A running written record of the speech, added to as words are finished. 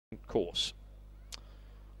course.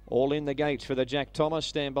 All in the gates for the Jack Thomas.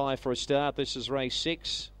 Stand by for a start. This is race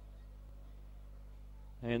 6.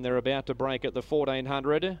 And they're about to break at the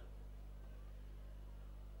 1400.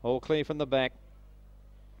 All clear from the back.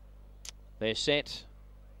 They're set.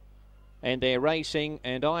 And they're racing,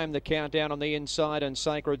 and I Am the Countdown on the inside, and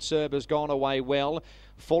Sacred Serb has gone away well.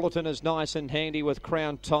 Fullerton is nice and handy with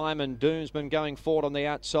Crown Time, and Doomsman going forward on the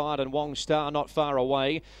outside, and Wong Star not far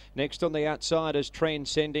away. Next on the outside is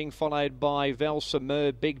Transcending, followed by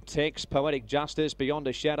Velsamur, Big Tex, Poetic Justice, Beyond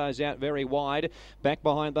the Shadows out very wide. Back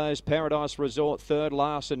behind those, Paradise Resort third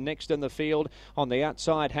last, and next in the field on the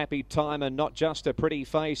outside, Happy Time, and Not Just a Pretty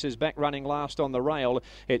Face is back running last on the rail.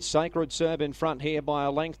 It's Sacred Serb in front here by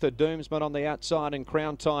a length, the Doomsman on the outside, and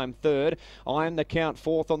Crown Time third. I Am the Count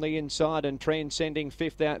fourth on the inside, and Transcending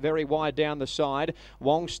fifth out very wide down the side.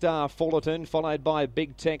 Wong Star, Fullerton, followed by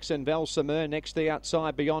Big Tex and Velsamur. Next the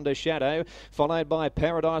outside, Beyond a Shadow, followed by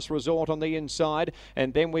Paradise Resort on the inside,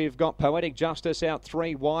 and then we've got Poetic Justice out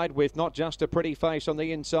three wide with Not Just a Pretty Face on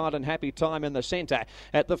the inside, and Happy Time in the centre.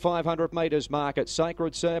 At the 500 metres mark, it's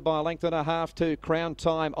Sacred Serb by a length and a half to Crown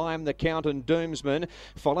Time, I Am the Count, and Doomsman,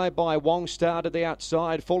 followed by Wong Star to the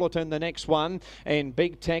outside, Fullerton the next one, and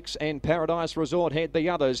Big Tex and Paradise Resort head the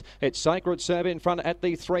others. It's Sacred Serb in front at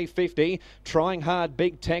the 350, trying hard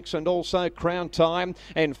Big Tex and also Crown Time,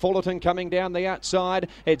 and Fullerton coming down the outside.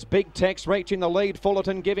 It's Big Tex reaching the lead,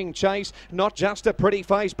 Fullerton giving chase. Not Just a Pretty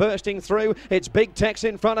Face bursting through. It's Big Tex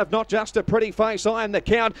in front of Not Just a Pretty Face, I Am the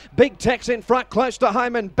Count. Big Tex in front close to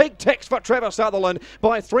home, and Big Tex for Trevor Sutherland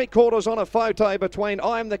by 3/4 on a photo between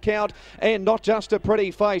I Am the Count and Not Just a Pretty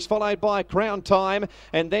Face, followed by Crown Time,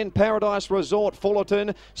 and then Paradise Resort,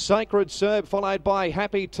 Fullerton, Sacred Serb, followed by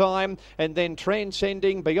Happy Time, and then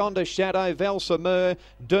Transcending, Beyond a Shadow, Velsamur,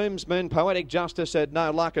 Doomsman. Poetic Justice had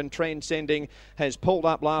no luck, and Transcending has pulled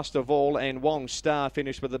up last of all, and Wong Star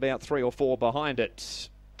finished with about 3 or 4 behind it.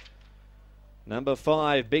 Number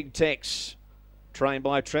 5, Big Tex, trained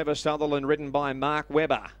by Trevor Sutherland, ridden by Mark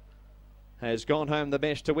Webber, has gone home the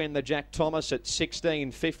best to win the Jack Thomas at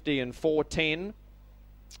 16.50 and 4.10.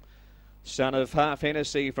 Son of Half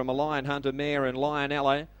Hennessy from a Lion Hunter mare and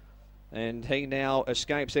Lionella, and he now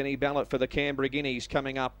escapes any ballot for the Canberra Guineas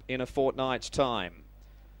coming up in a fortnight's time.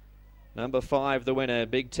 Number 5, the winner,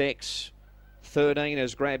 Big Tex. 13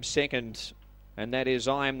 has grabbed second, and that is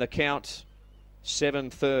I Am the Count. 7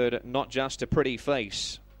 third, Not Just a Pretty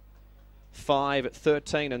Face. 5,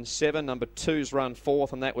 13 and 7. Number 2's run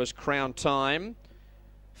fourth, and that was Crown Time.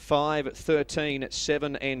 5, 13,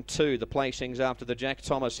 7 and 2, the placings after the Jack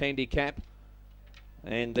Thomas handicap.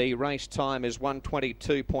 And the race time is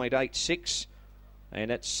 1:22.86, and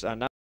it's another